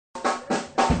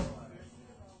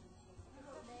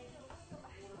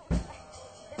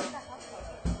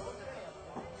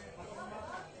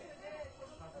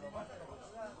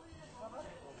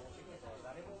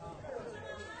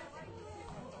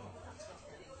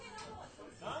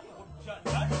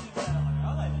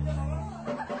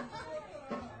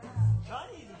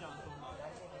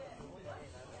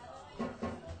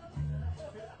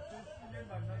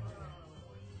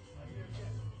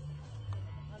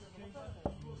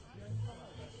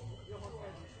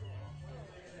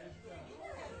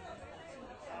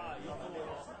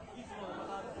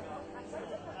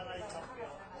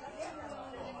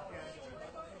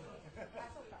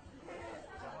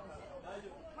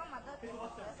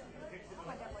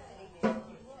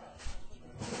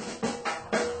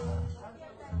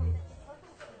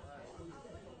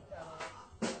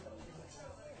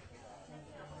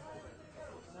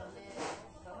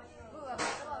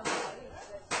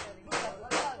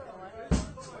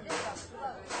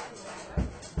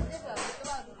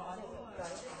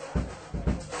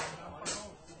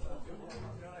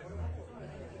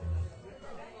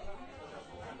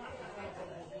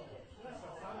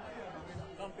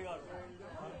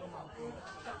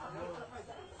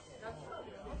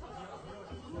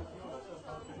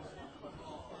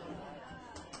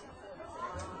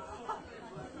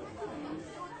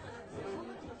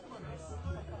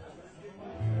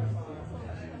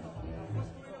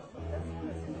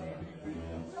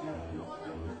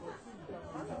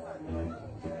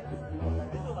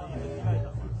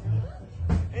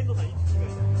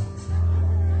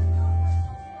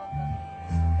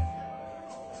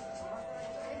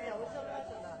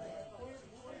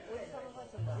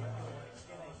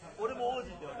俺も王子って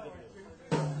言われてる。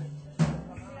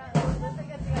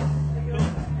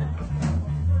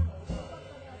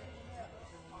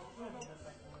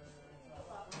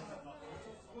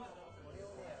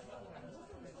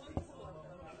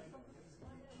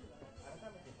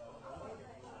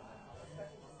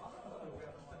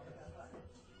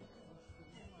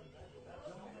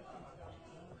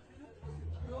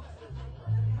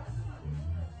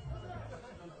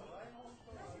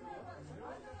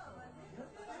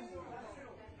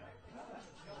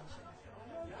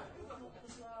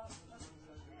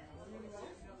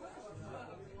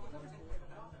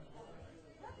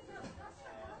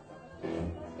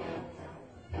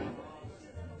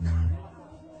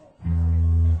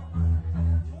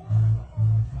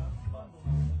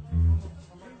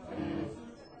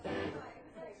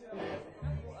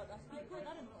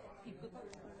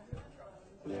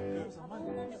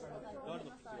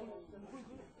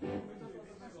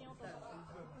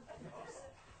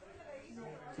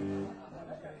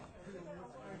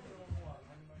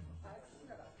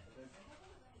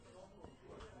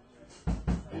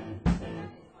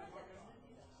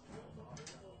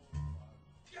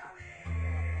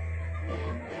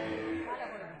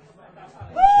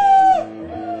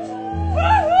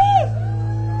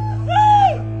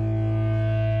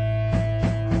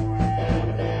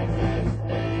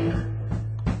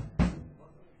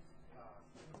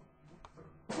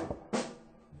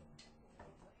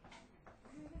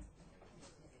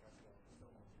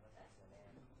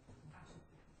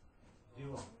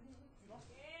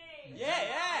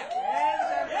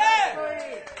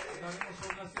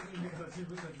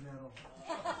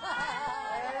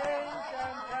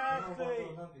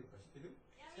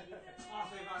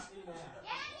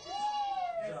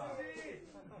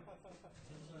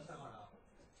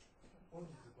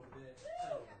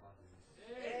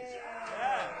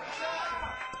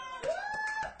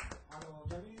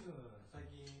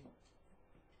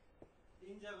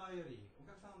よりお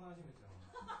客さんの楽しみですよ。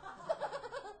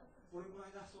俺こ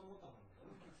の間そう思ったもん。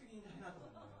客席にいたいなと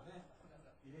思ったんだよね。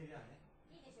入れりゃね。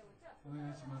いいでしょう。じゃあお願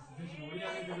いします。ぜひ盛り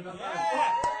上げてください。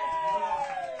あ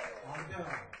れだよ。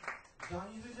ジ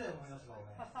ャニーズ時代思い出した俺。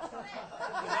やっ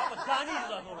ぱジャニー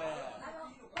ズだそれ。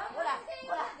ほら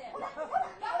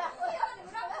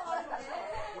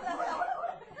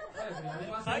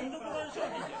最速版商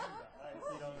品じゃ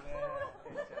ん。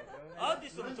アーテ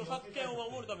ィストの著作権を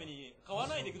守るために買わ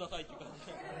ないでくださいっていう感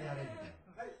じ。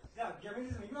はい、じゃあギャミ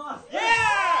リズムいきます。イエーイ！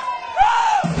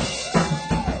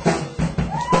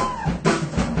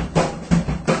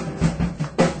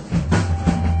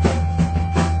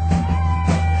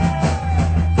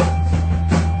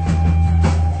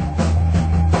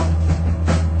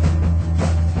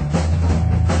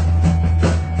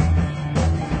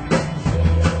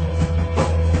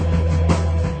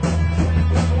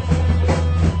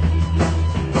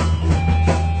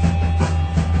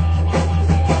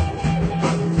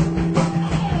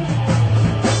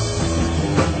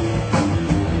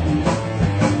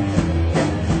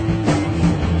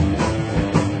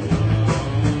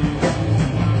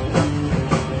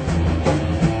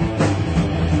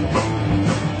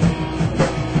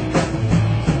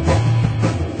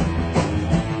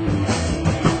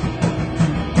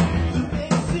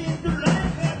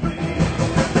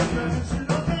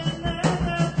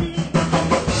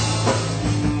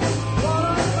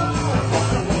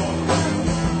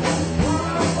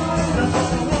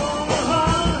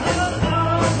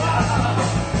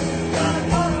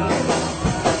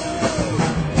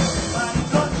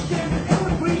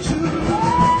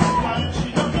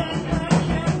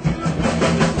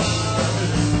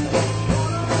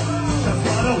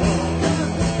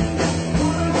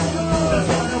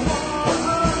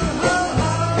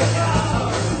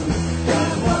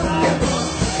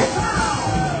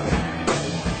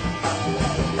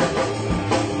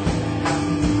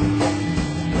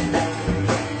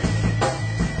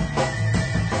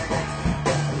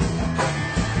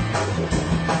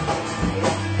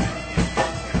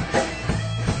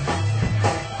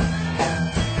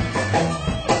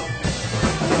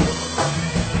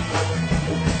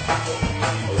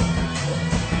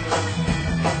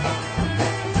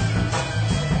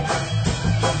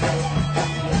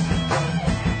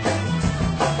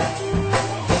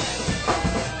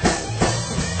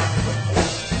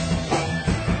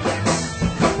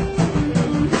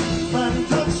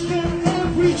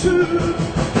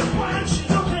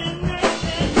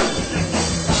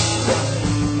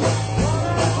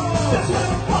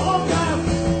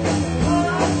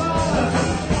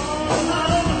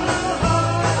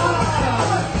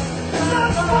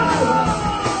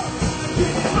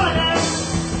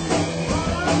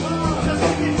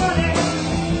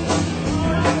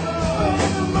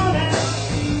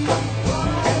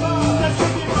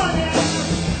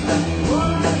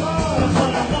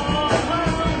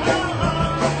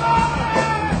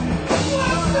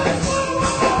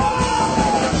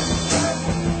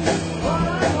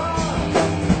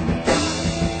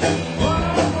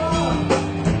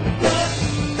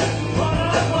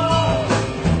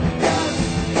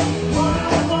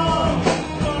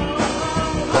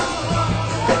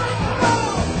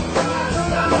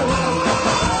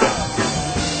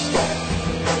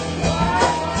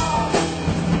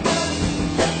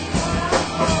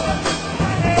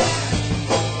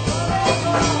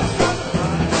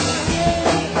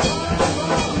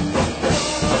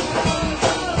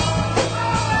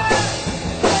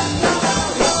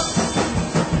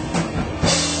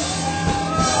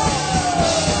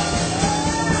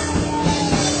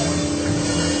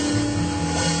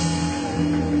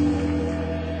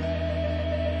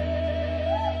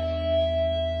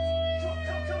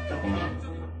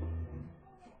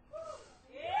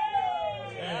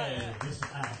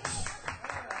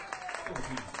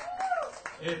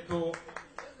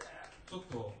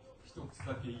つ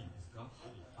だけいいですか。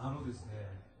ですね、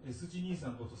S 字兄さ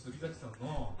んこと杉崎さん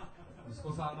の息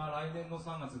子さんが来年の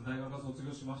3月に大学を卒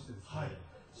業しましてですね、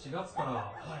4月か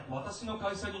ら私の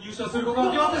会社に入社することが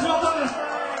決まってしまったんです。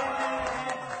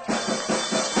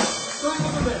というこ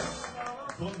とで、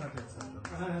どんな手つかんだんで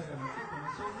すか。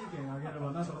商品券あげれ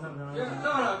ばなんとかなるかな。いや、だ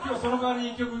から今日その代わり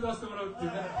に1曲歌わせてもらうってい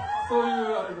うね、そういう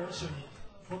あれで一緒に。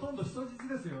ほとんど人質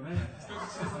ですよね。人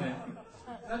質ですね。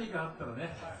何かあったら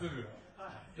ね、すぐ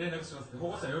連絡します。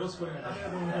保護者よろしくお願いします。ありが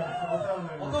とうござい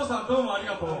ます。お父さんどうもあり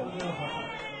がとう。こ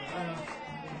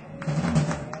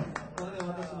れで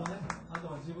私もね、あと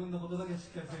は自分のことだけしっ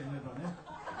かりせえればね、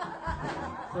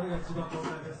それが一番問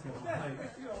題ですけど。はい。じ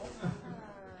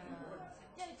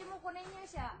ゃあうちもコネ入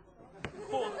社。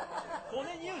コ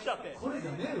ネ入社って。これじ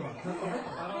ゃねえわ。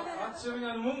ちなみ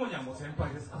にももにはもう先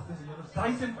輩ですから。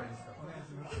大先輩ですから。お願い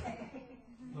します。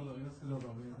どうぞよろしくどうぞ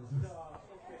お願いいたします。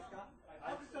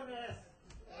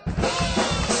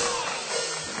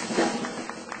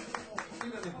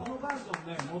このバージョン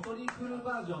ね、元に来る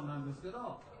バージョンなんですけ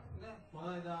ど、ね、この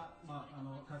間、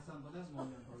カチさんとね、モー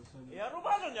ニャンと一緒に。エアロ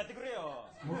バージョンにやってくれよ。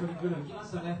元に来る来ま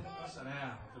したね。来ましたね。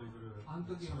元に来る。あの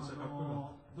時ド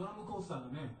ラムコースタ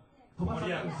ーがね、飛ばさ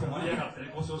れたんですよ。盛り上がって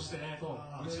ね、故障してね。そう。う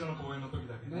ちらの公演の時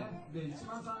だけね。で、1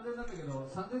万3000円だったけど、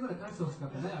3000円ぐらい返してほしかっ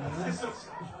たね、あれね。ちょっ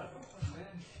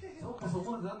とそ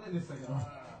こは残念でしたけど。ね、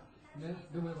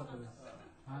でもよかったです。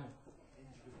はい。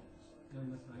やり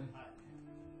ましたね。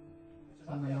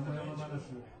そんな山々話。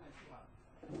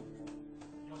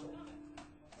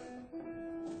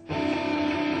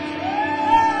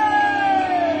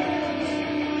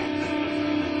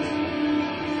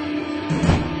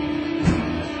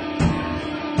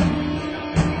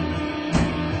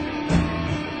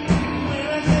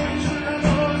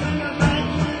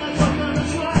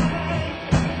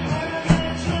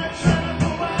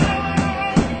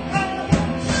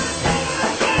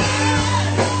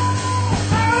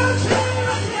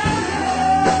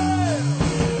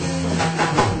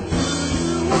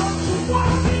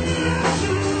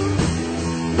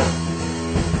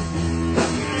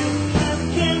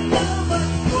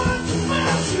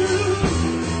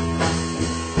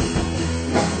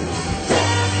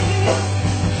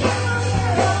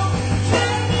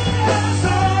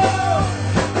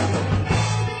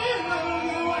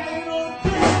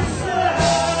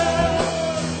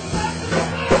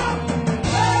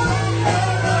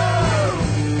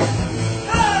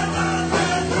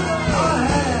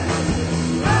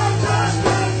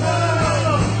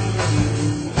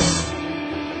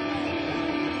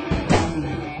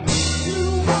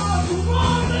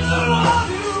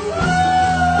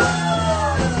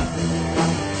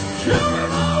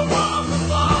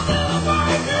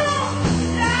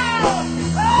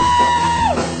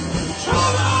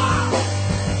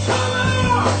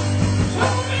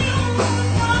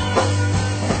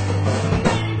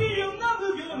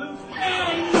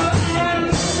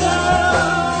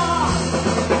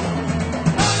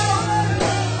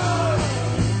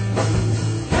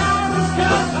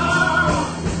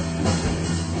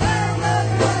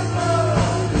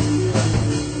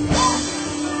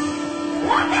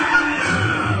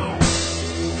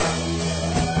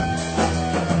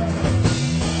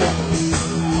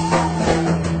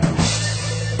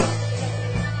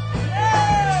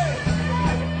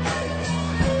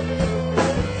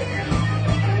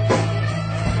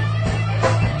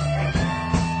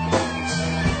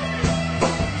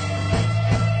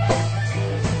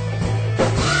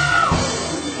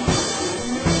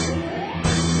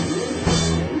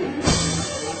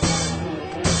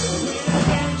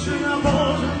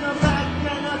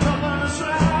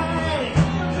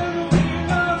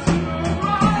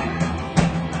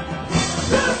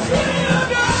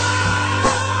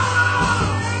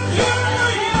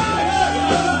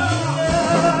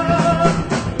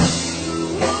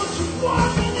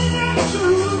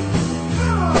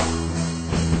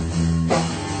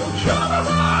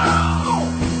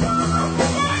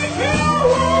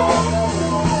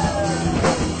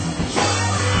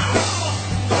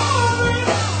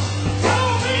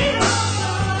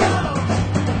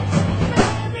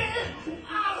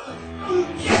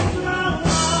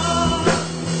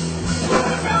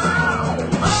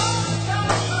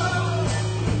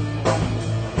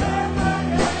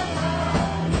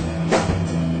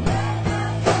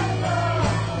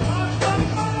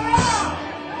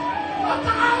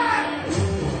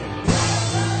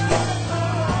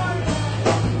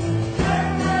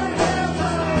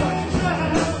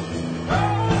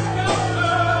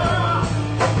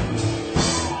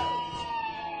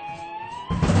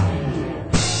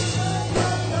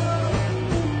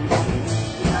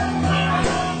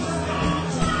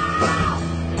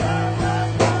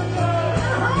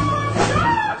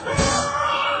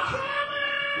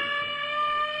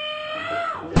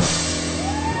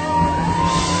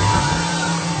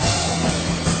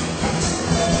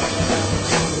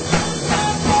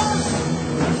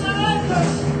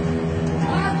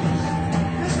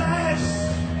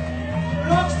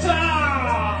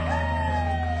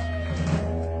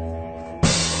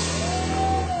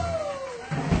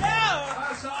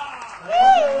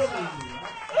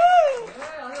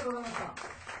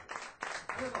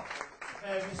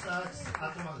あ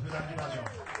とまず普段着バージョン。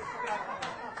完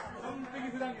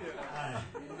璧普段着だよね。は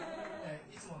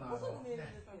い。いつもの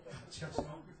ね、チカチ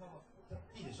の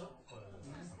いいでしょ。これ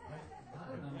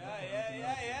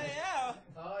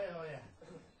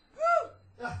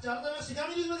じゃあ改めましてガ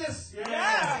ミリズムです。今日は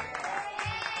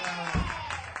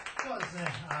ですね、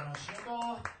仕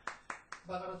事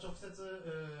場から直接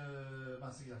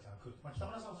杉崎さんが来る、北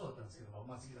村さんもそうだったんですけど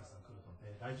も、杉崎さんが来るの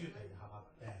で大渋滞にはま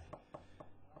って、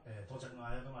到着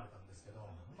が危ぶまれたんですけど、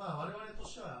我々と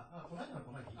しては来ないなら来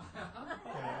ないでいい、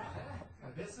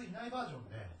ベースいないバージョン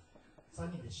で3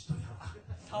人でしっとりやろうか、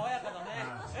爽やかだね。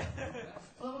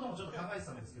そんなこともちょっと考えて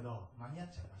たんですけど、間に合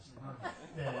っちゃいました。な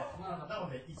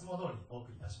のでいつも通りお送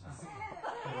りいたします。よ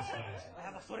ろしくお願いします。や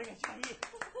っぱそれが一番いい。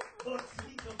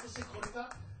次ひょっとしてこれ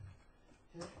か。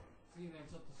次ね、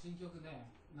ちょっと新曲ね、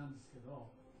なんですけ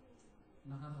ど、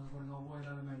なかなかこれが覚え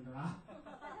られないんだな。ちょっ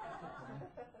と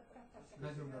ね、大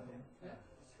丈夫だと思う。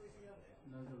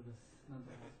大丈夫です。なん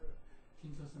とか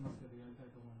緊張してますけど、やりた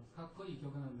いと思います。かっこいい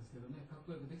曲なんですけどね、かっ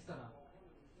こよくできたら、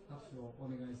拍手をお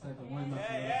願いしたいと思います。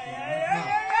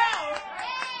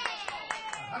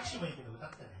拍手もいいけど、歌っ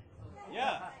てね。い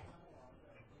や。「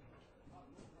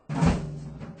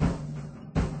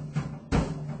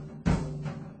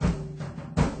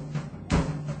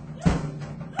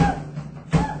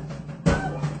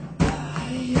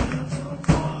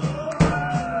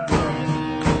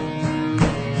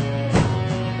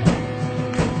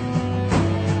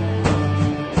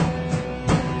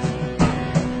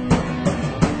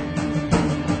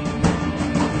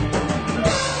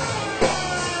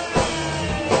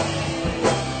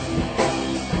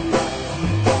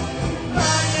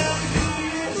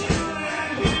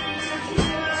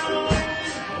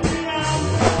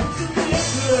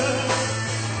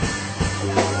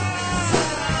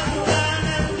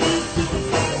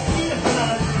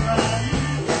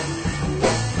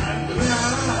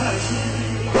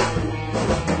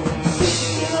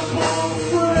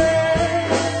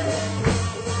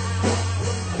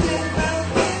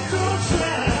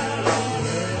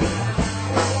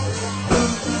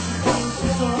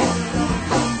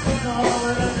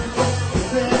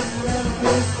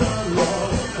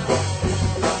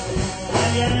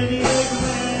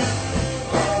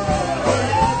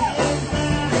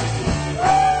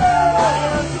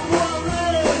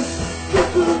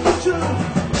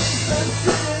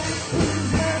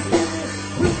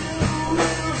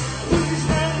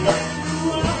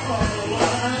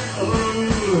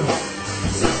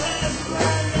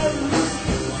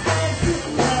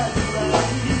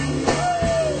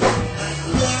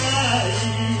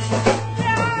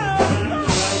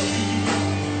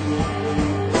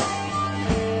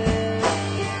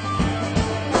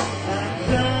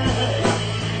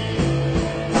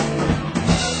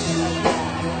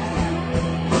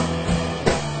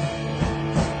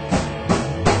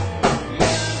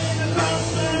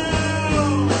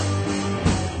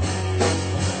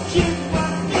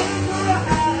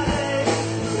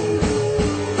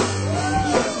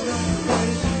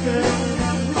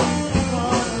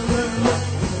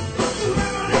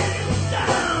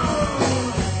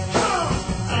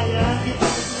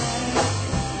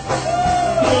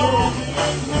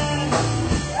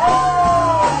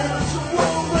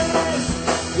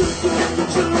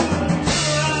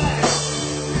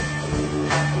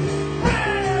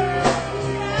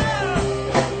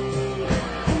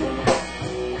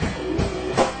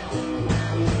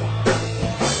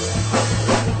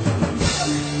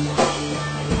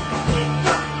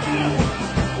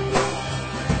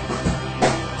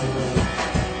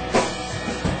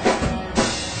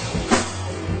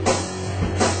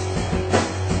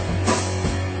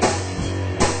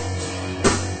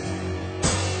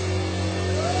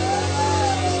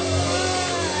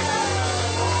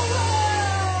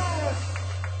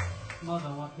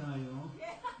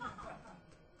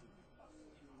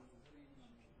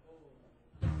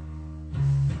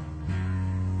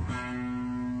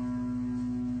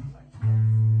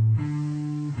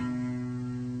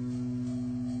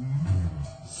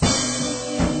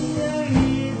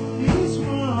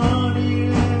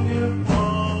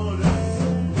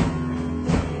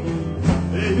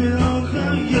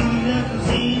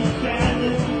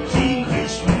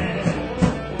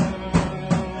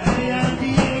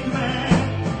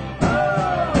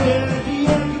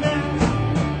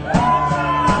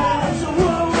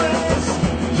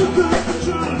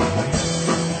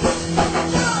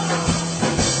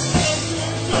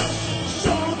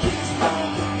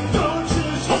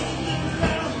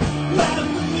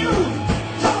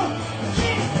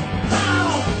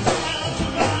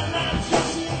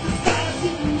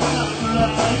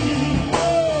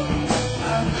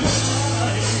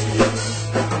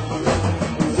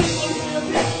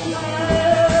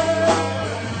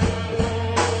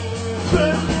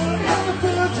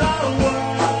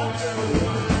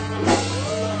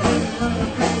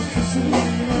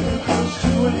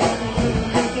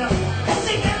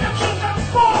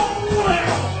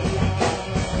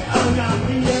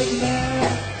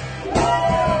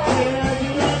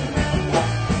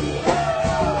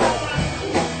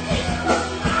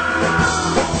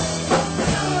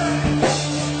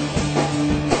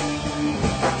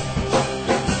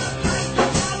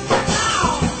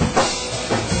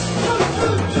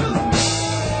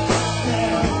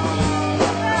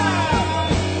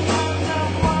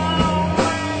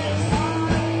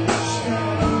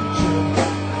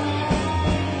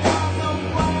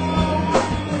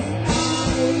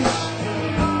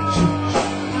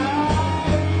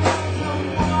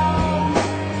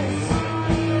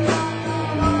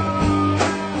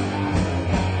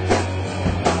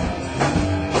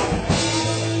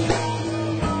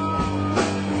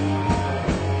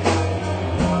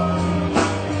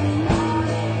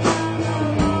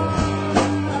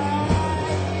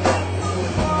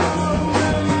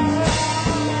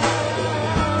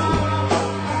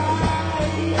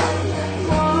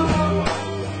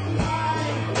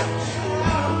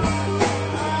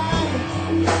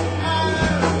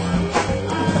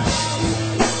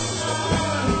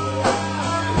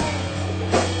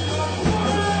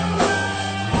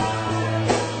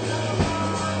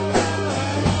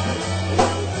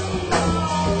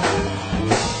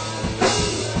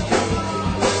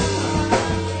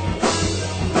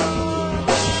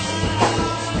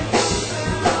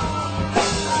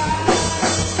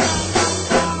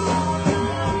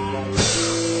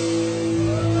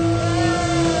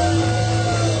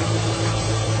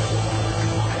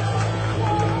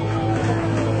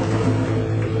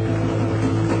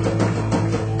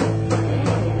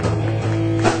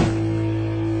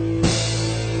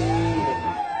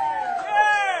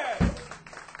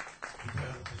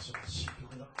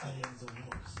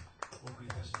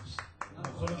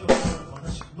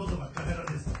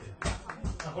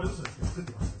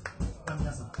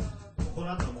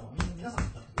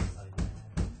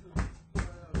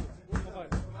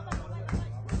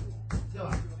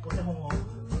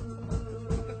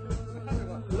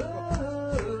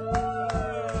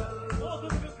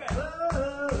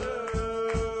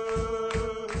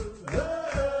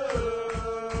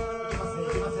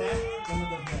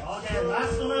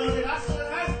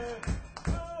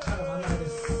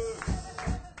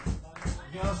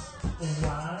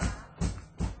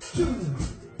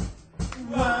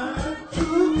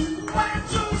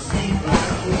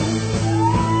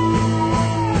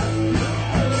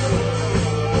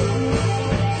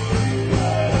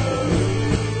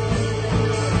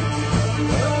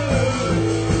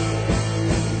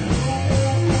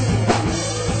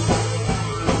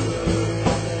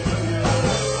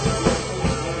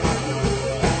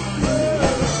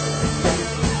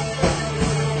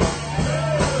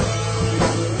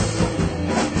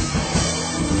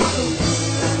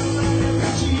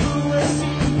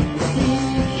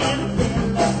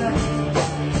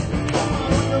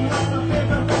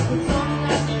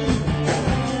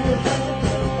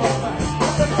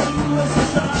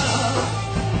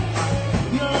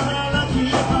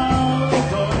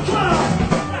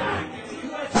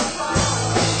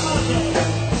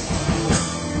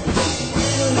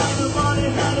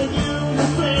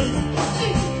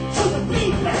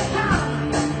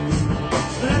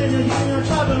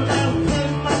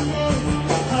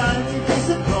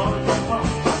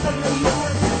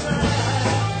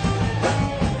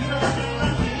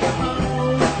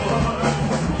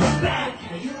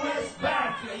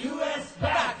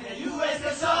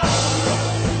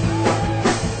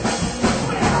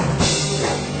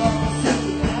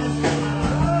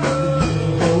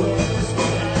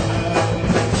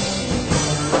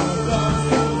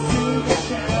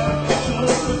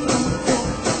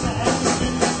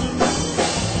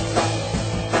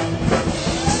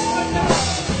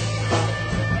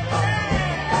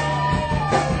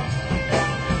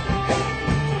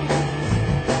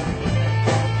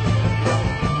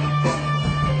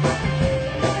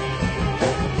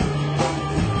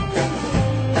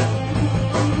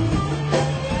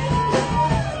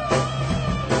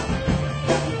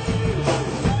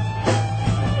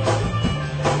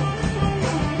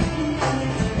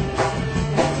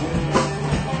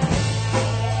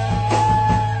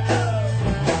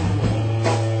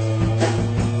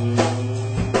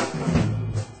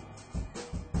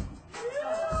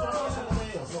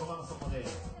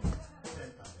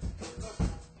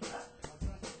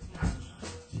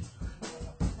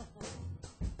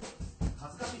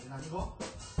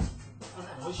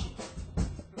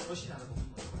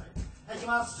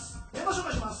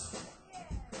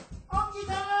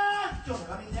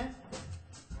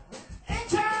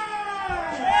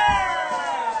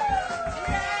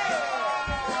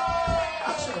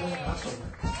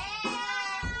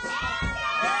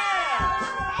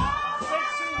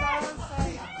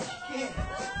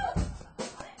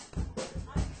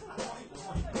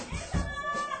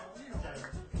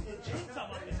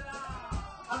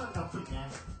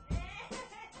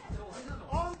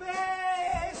オンベ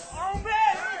ース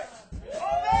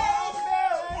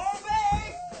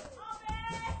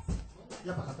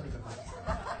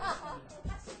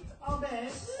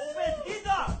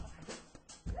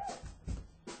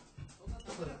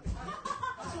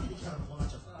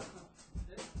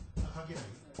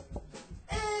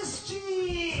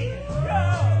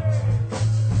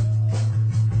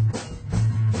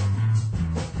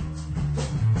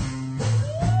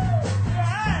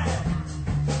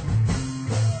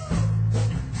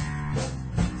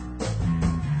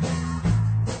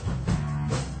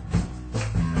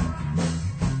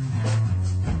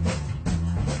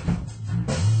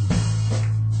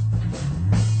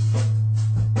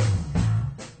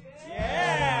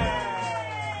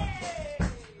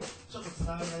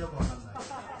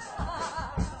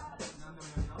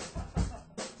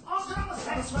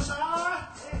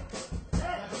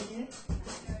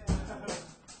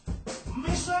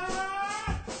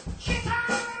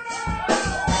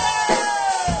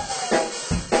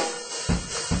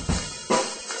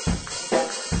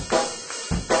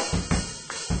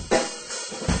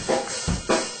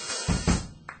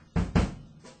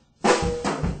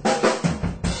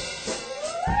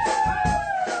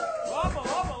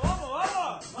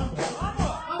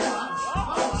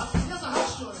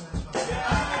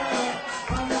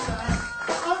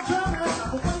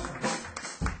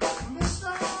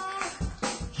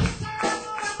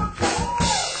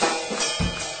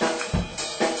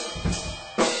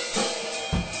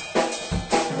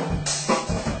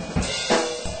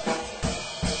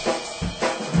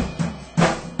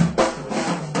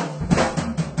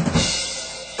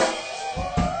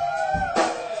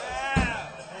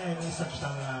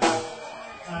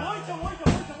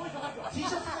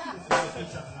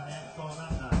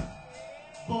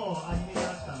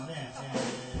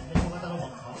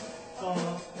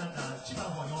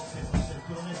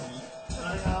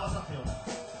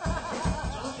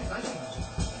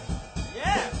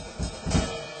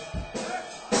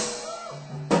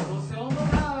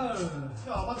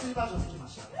祭りバージョンできま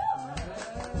した。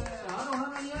あの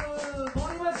花似合う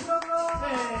森町バンド。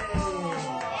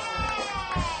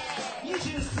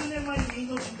20数年前にイン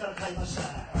ド人から買いました。じ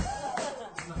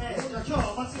ゃあ今日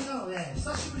はお祭りなので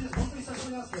久しぶりです。本当に久しぶ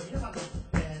りなんですけど、皆さんと、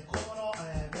今後の、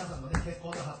皆さんの、ね、結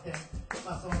婚と発展、そ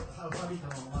のアルファビー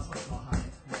トのマスコットの、発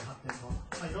展と、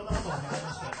いろんなことを願い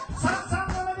まして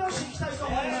337拍子いきたいと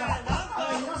思います。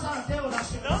皆さん手を出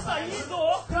してください。なんかいいぞ。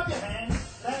クラップやね。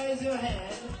ライズヨーヘ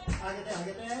ン。上げて上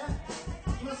げて。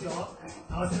いきますよ。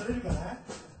合わせられるかな。も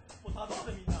う頼ん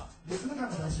でみんな。リズム感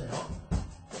も大事だよ。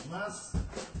いきます。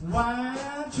ワン、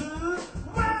ツー、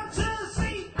ワン、ツー、ス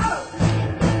リー、アウト。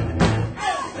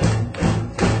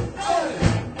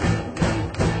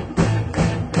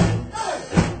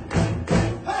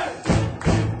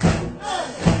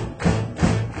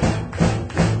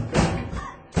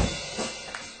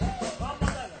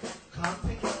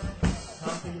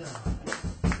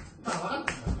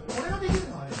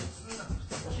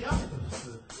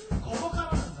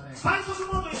倍速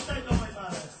モードいきたいと思い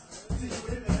ます。ついてく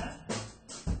れるかな。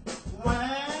ワ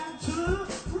ン、ツー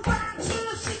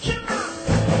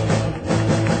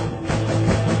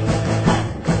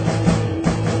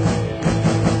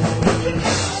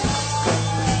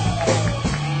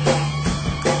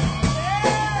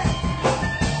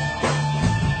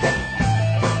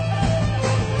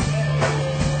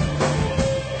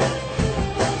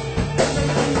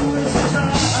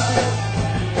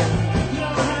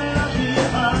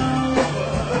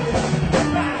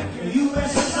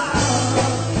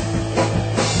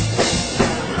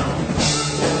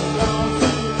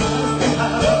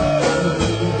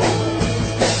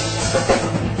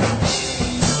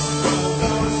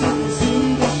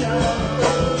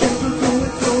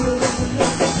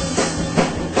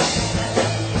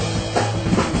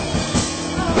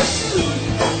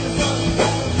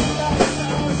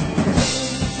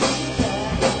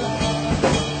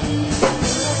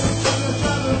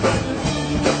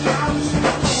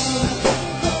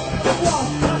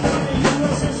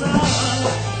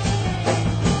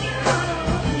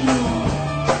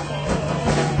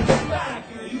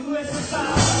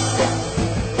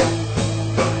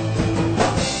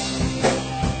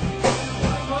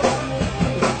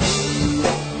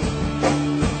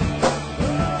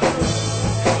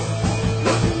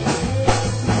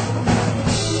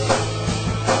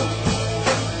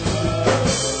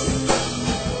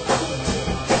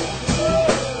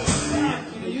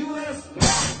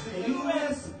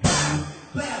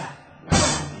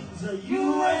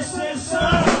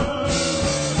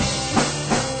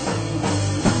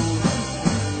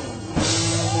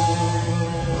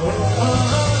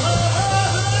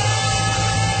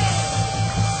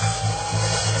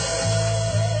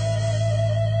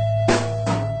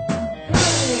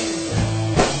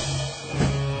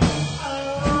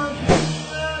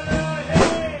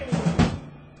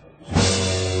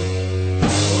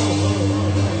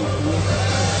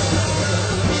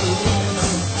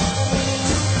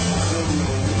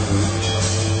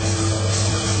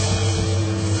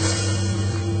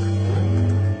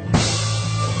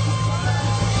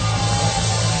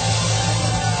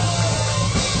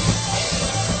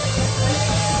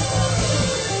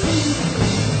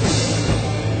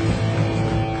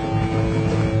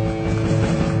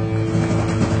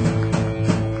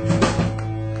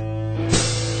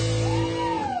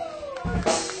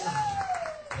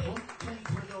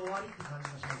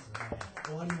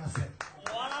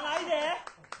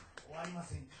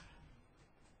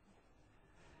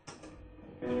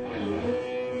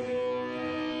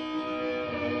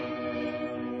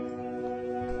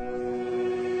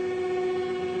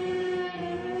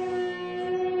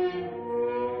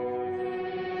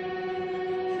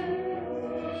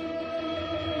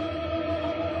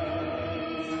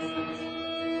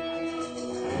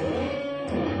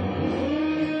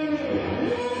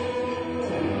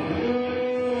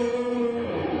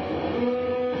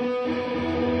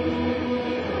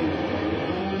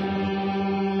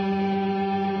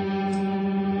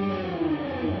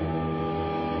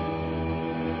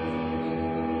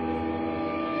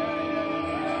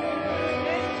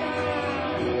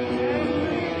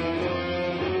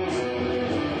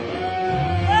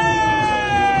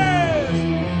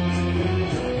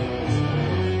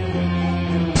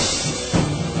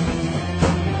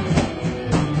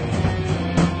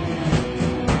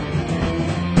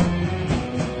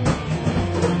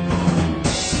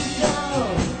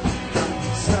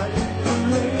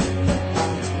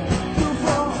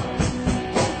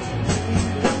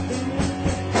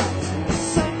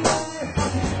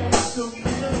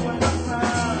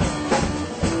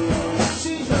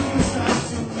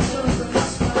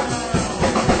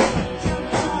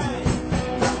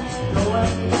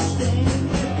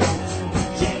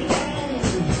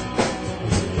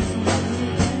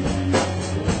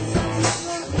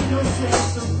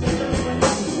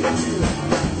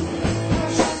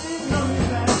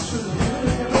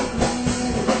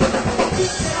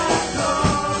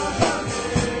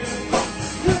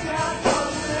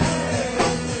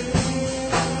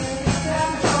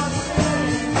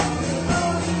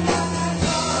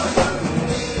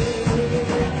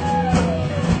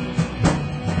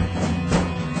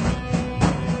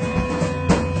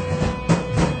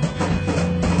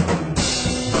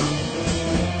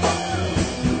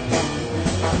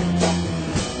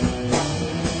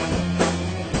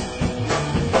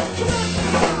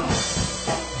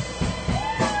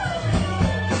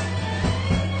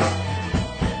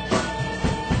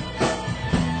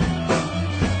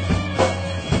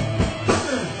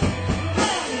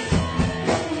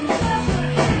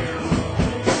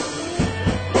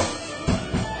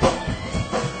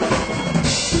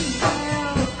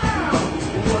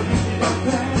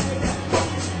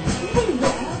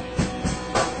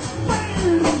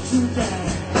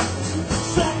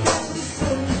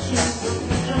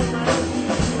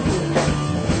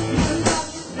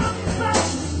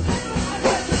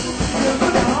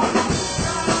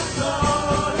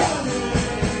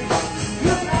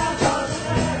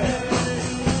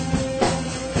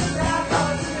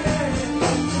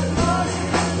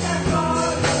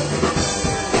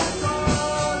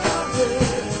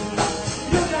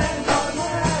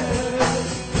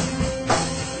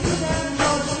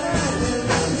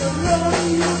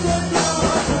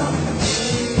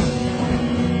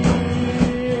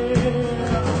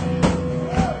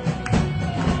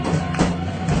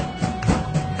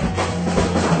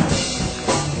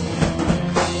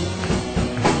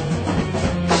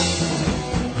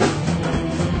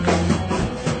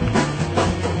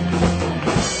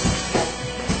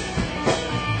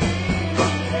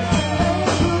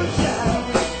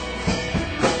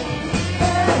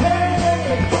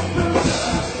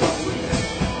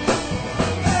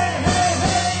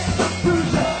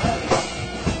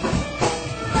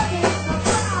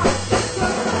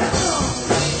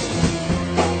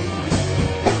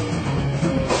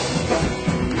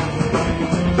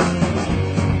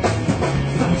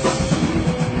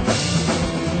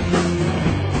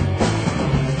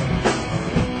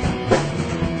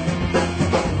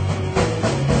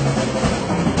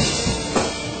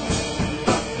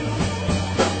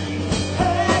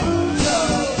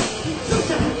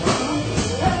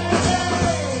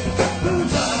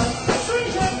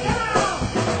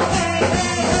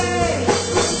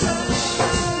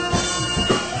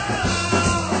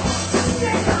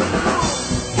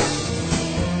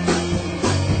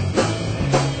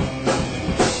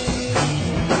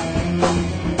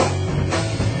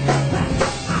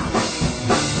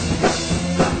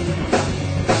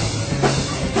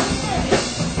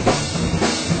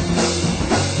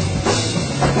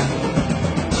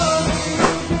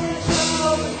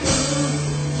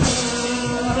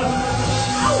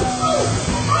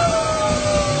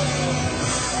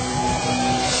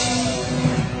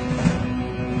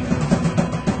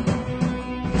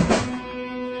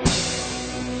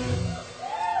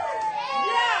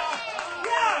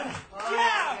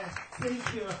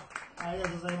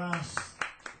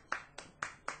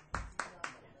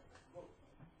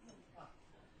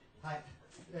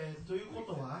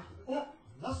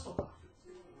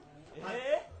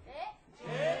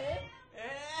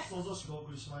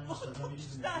してまいりましたガミリ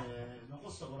ズム、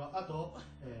残すところあと、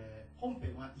本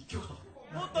編は1曲と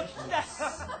もっと聞きたい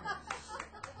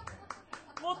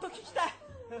もっと聞きたい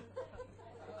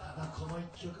ただこの1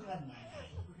曲がない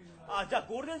あ、じゃあ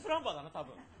ゴールデンスランバーだな多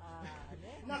分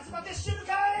夏バテしてる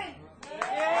かい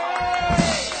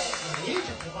じゃ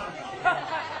困るか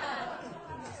ら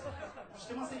し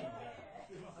てませんよ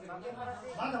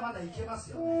まだまだいけま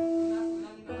すよねう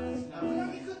な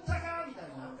ぎ食ったかみたい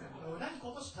なうなぎ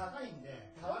今年高いん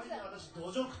で代わりに私土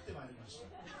壌食ってまいりました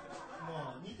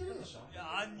もう似てるでしょい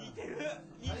やー似てる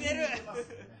似てる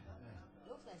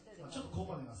ちょっと小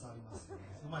骨が触りますね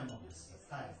うまいもんです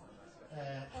はい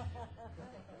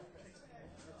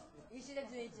石田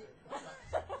純一ス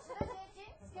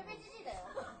ケベジジイだよ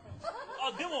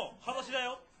あ、でも裸足だ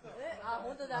よあ、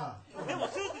本当だでも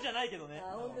スーツじゃないけどね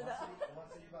あ、本当だお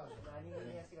祭りバージョ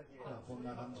ンこん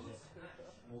な感じで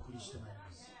お送りしてまいり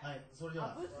ますはいそれで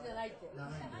はブーツじゃないって長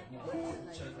いんでもうい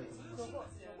っちゃいたいと思いま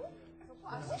す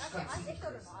足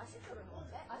取るの足取るの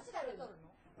足誰取るの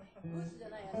ブーツじゃ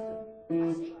ない足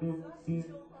取る足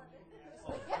ギ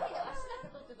ャミで足だ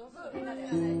け取ってどうする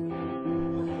の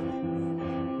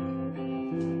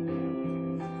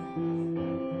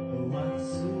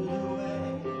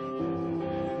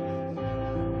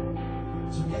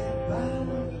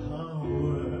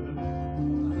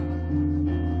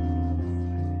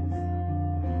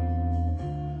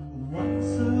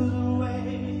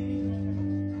Away.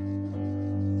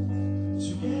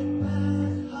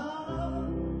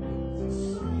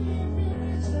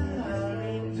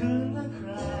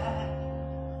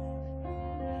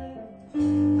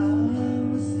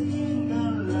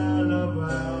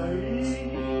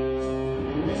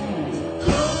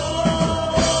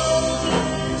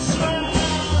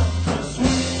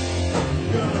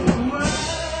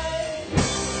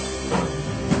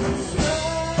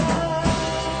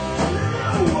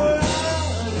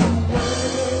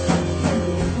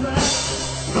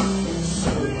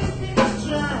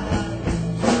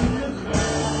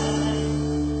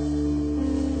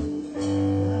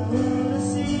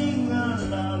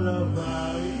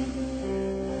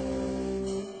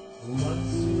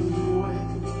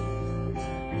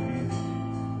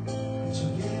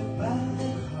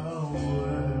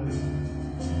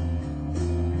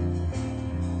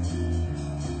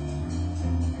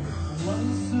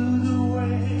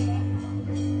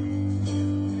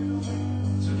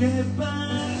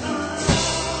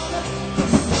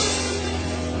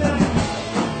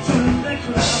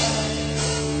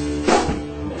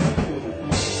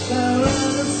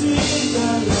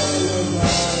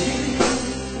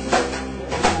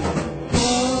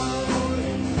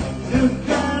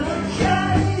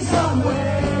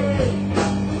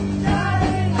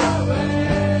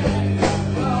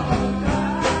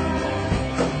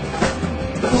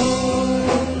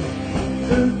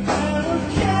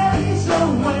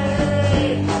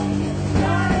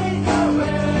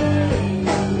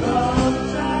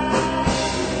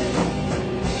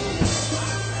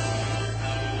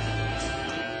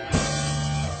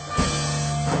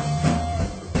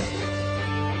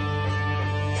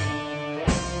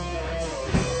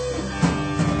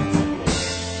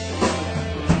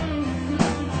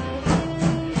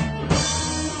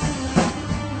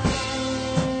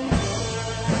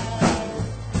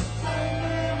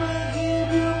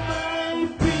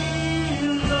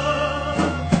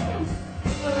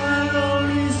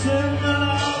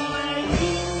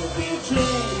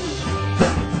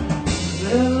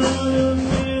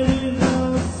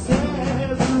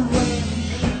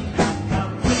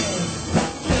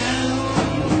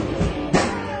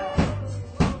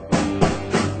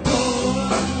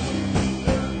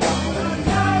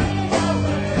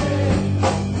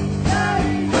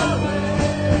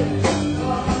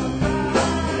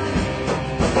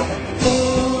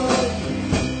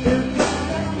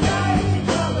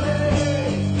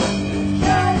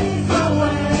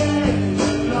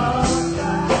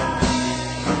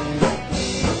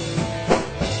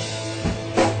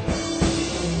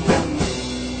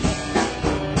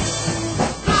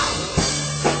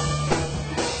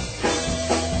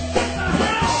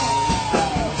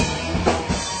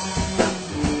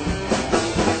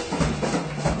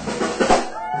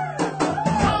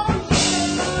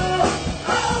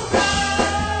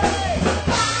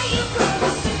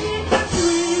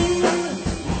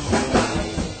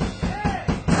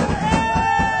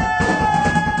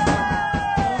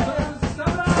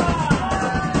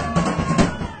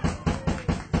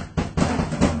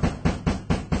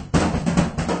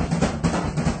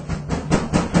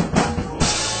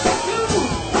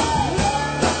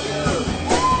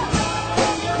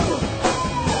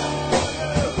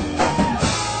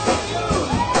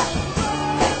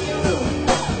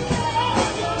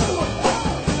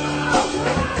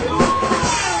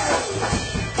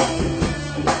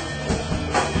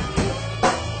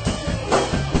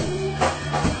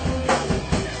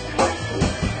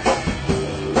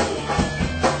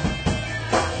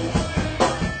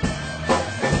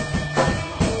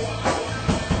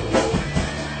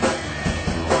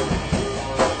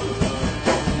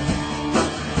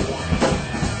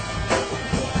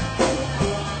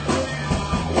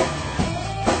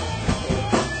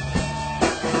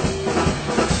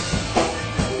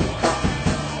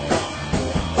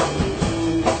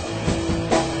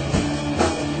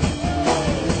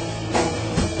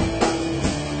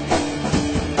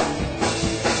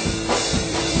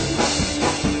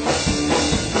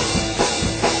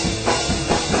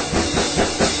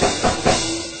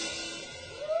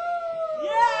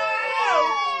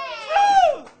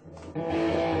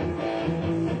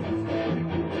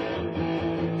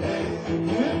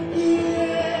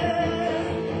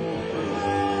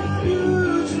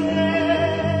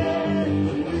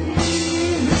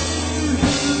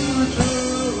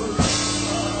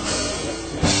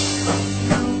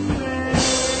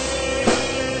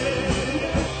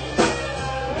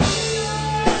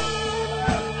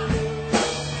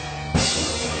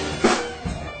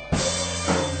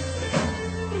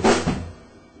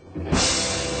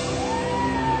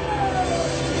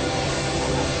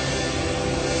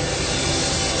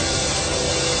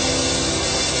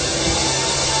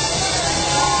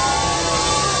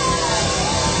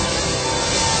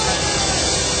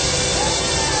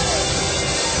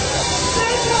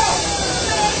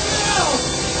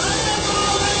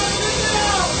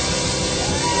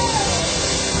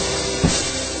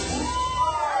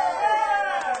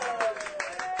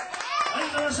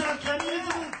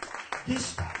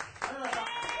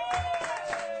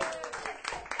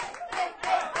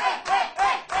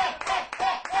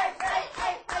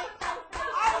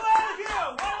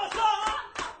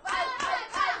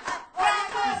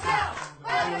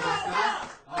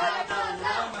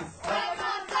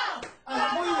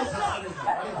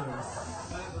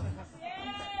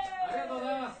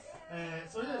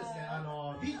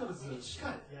 ズしか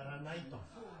やらないと、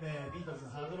ビートルズ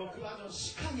のハードロックバージョン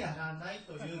しかやらない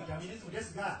というギャミリズムで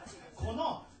すが、こ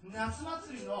の夏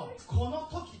祭りのこの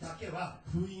時だけは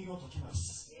封印を解きま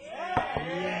す。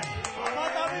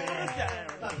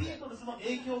ビートルズの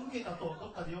影響を受けたとど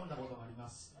っかで読んだことがありま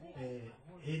す。エ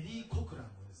ディ・コクラン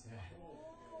のですね、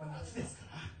夏ですか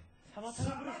らサマータイ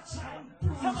ムブルース、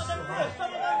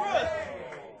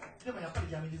でもやっぱり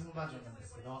ギャミリズムバージョンなんで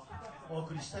すけど、お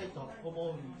送りしたいと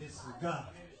思うんです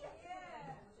が、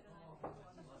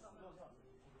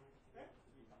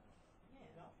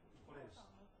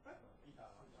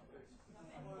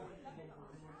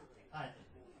はい、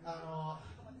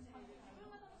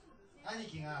兄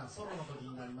貴がソロの時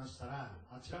になりましたら、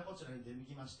あちらこちらに出向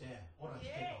きまして、ほら弾け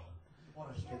と、ほら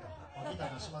弾けと、ギタ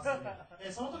ー出しますの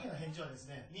で、その時の返事はです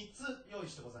ね、3つ用意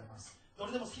してございます。ど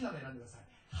れでも好きなの選んでください。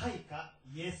はいか、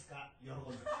イエスか、喜んで。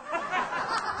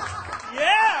イエ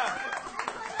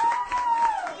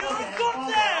ー喜ん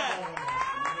で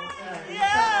イエー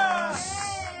「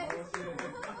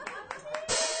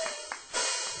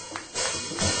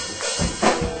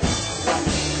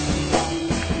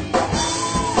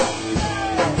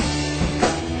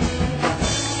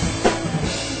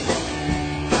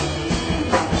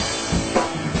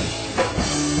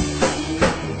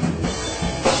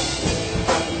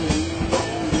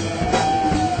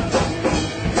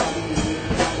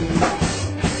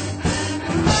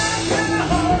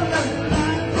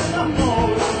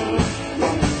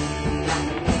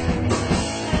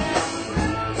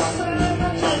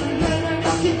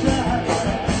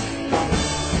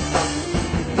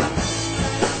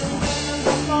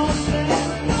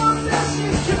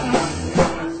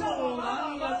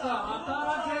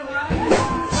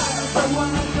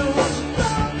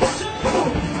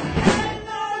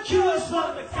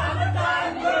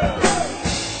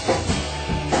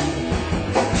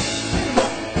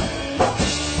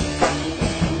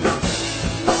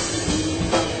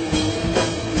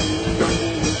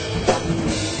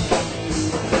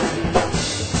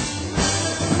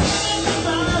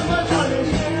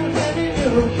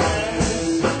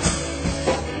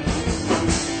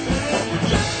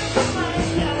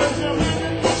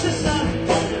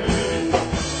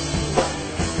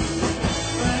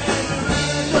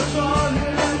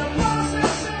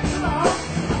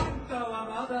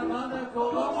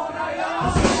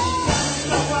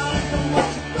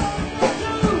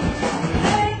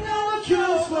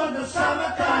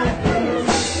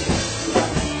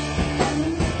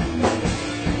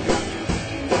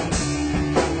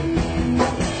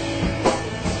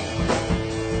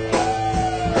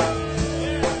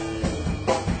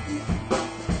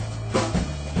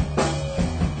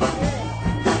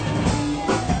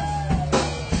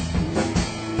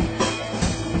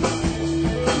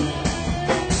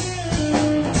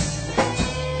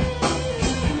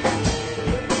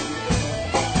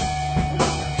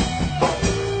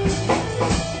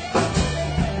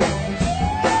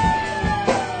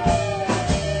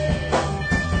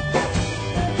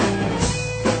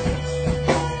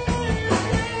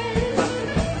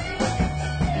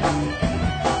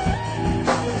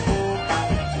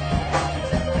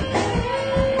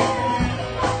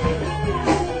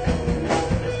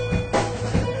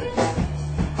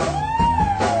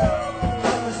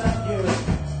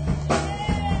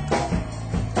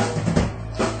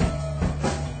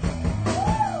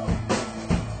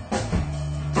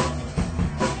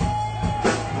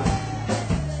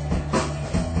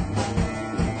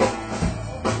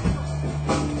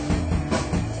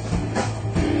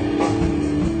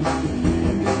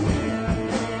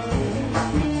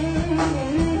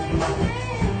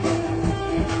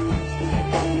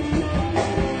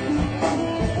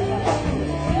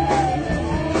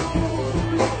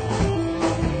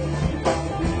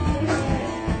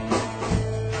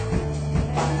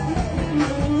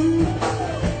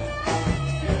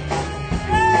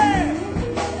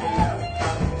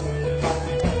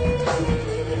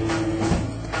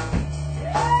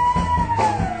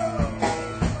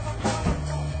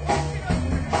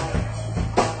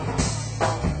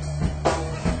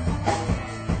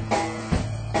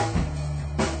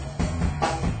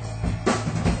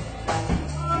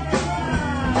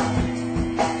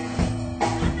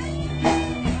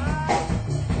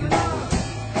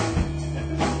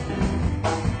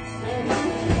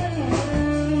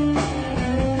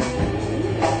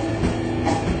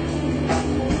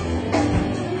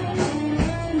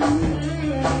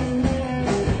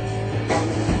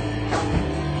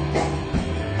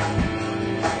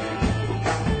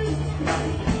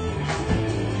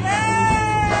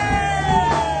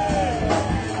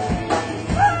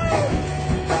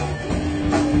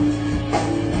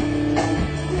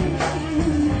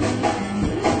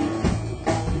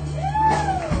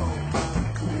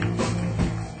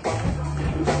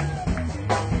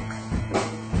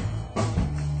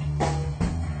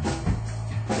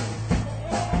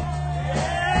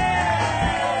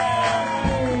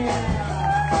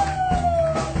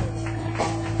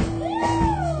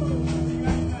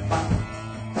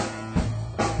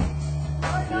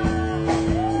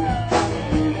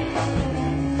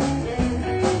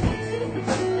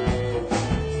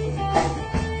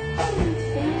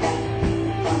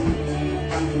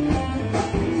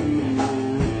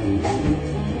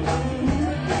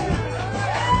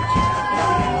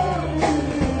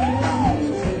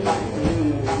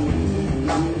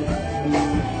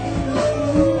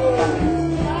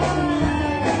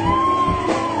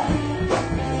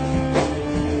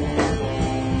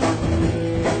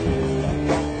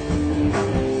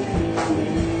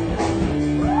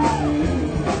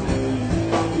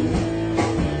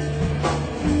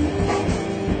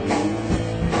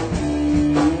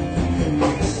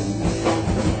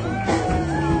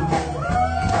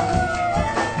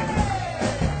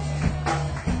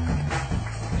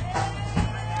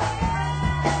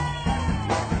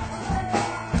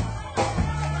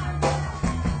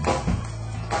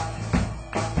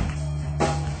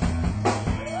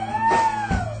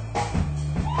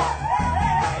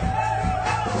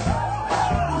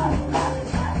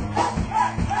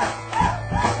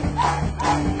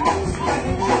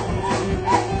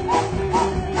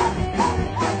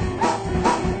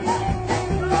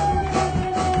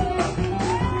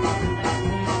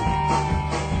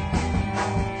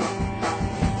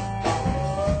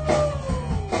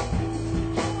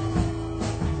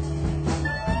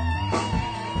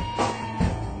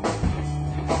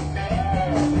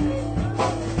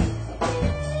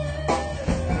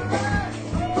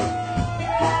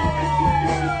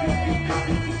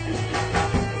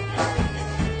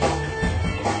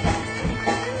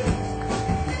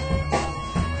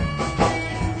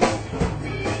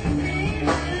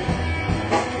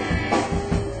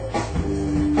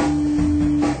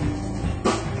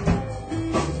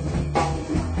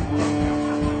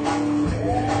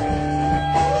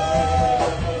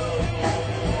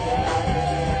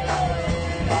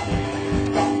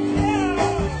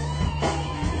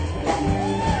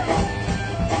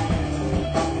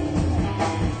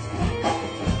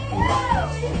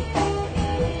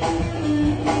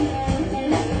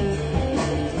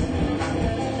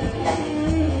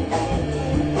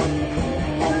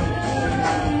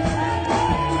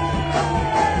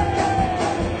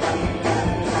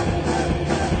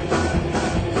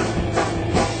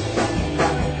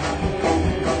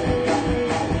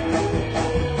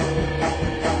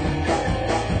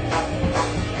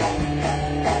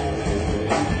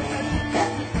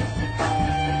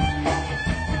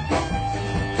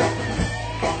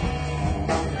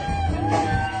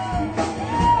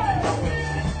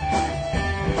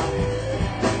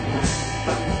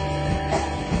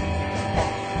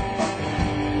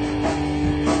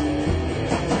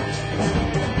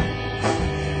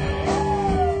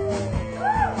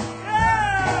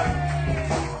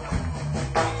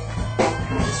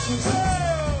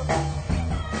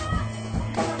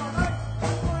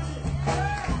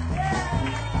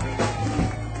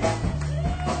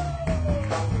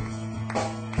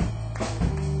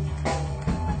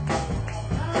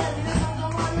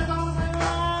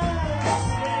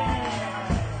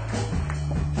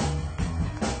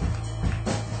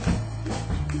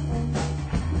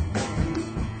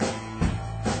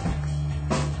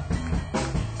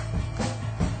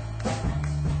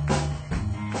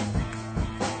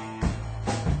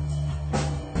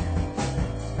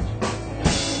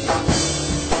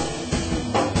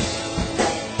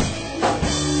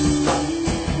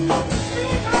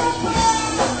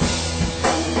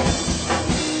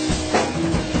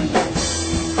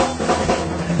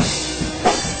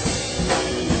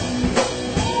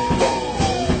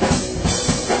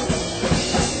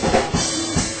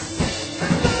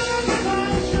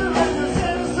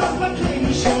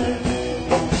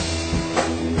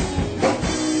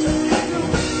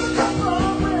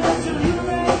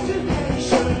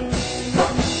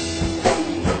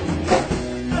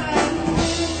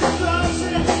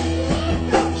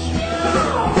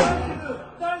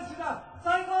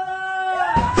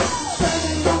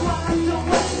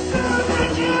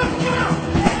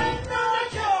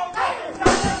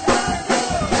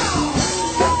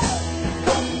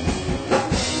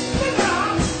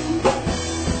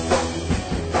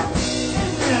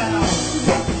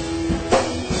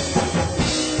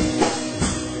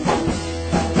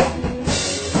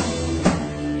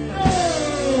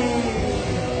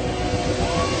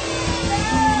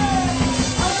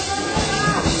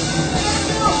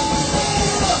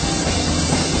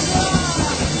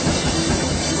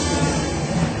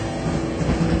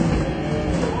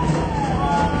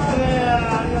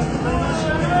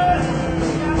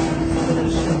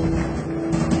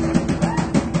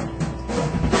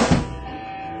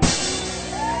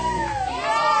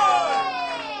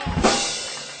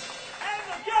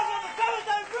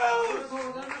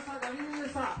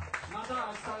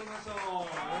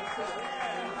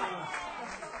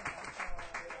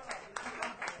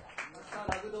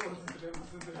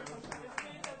結んでくれました。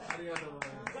ありがとうござい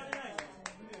ます。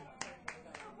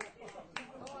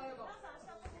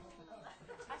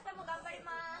明日も頑張り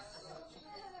ます。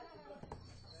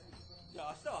じゃ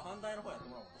あ明日は反対の方やって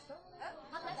もらおう。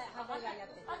反対やっ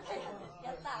て。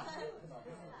やった。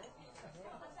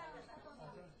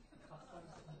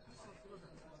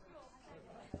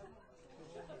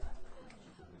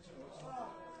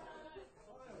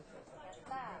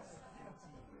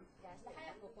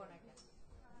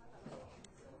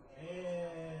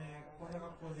こんな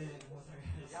格好で申し訳な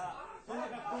いです。そんな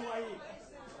格好はいい。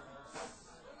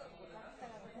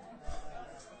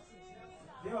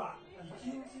では、1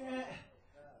日目、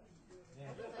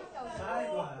最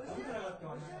後はどちらがって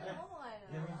わかりましたね。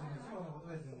いや、水野のこ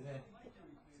とですので、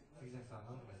杉崎さん、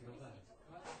何とかしてください。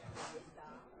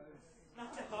な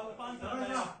んでハーフパンツ高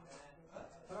井さん、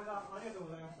ありがとう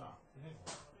ございました。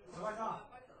高井さん、あ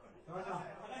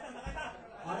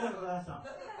りがとうございました。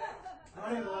あ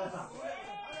りがとうございました。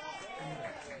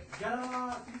ギャラ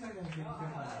は杉崎さんに決めてく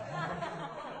ださい。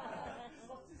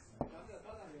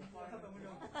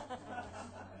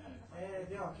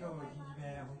では今日1日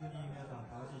目、本当に皆さん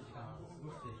楽しい時間を過ご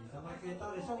していただけ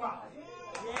たでしょうか。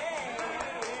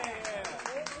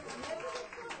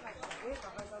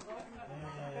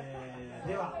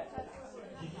では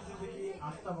引き続き明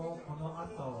日もこの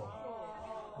後を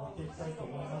持っていきたいと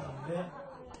思いますので、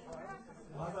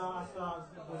また明日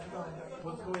ご時間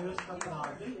ご都合よろしかったら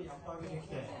ぜひスタービに来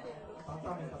て担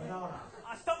々麺食べながら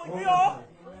明日も行くよ。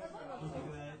聞いて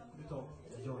くれると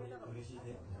非常に嬉しい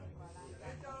でございます。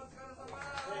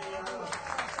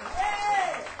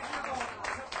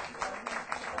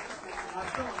明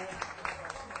日もね、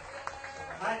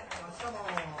はい、明日も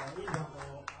いいバン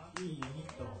ド、いいユニ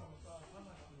ット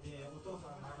で、お父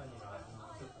さんの中には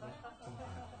ちょっとね、今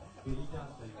回ベリーダ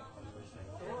ンスというのを用意した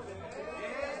いので、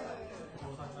お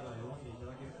父さんから読んでいた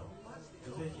だけると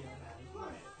女性陣が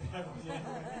かもしれない。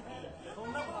そ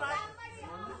んなことない。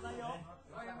そんなよ。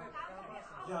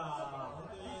じゃあ本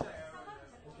当に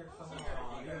お客様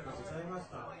ありがとうございまし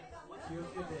た。気を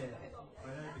つけて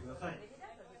帰られてください。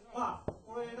まあ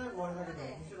これライブ終わりだけど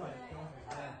面白いやってますの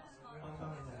で、簡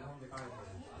単に飲んで帰ると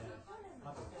ですね、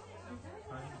あと帰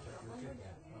り道は気をつけ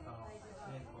てまた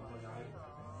ね本当に会えると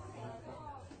思ってますの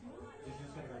で、気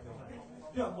をつけて帰ってください。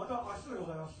ではまた明日でご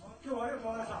ざいます。今日はありがと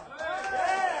うございました。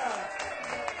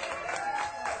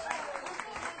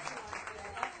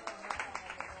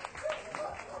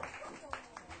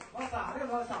マスターありが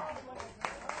とうございました。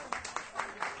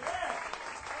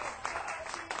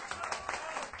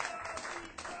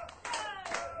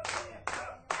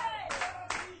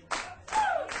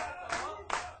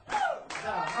じゃ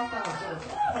あマスターの人で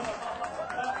す。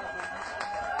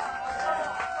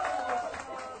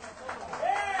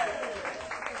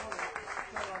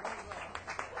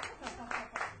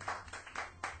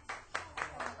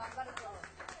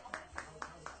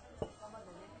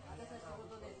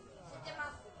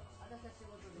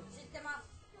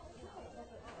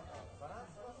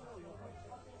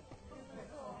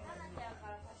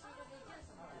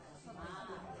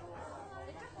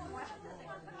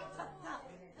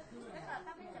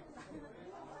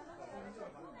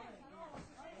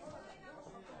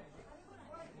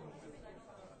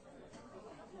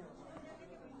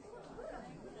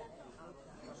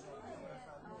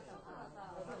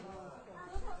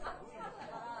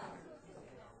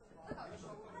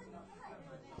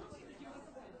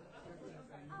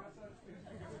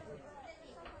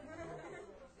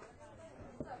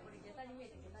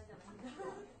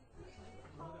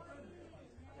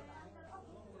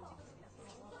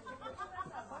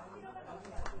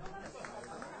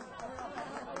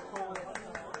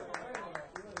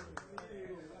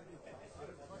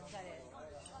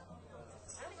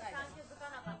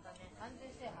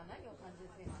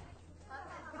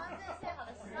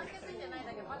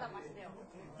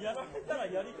やられたら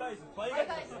やり返す。倍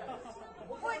返す。覚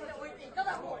えておいていた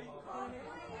だこう。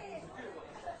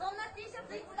そんな T シャ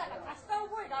ツいつだか貸した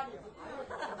覚えがあるよ。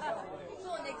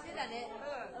そうね、着てたね。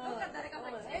どっか誰かが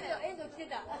着てたよ。遠藤着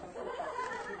てた。そ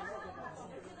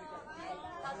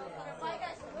れ倍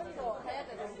返しどんどん早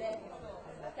くですね。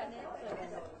だね。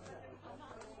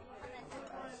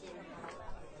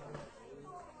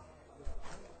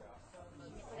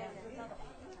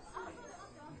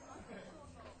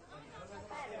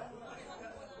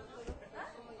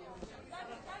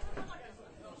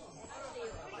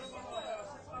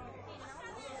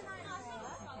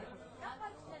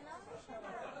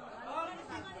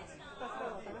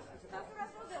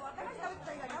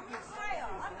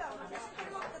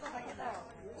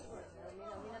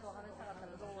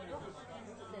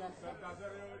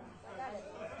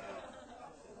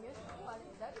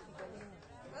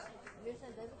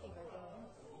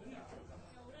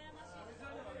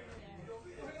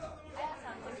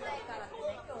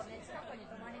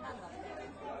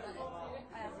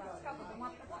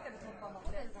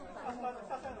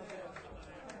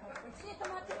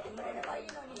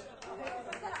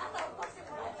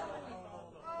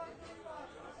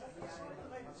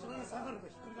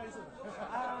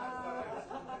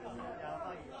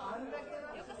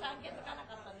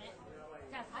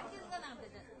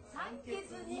簡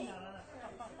潔に。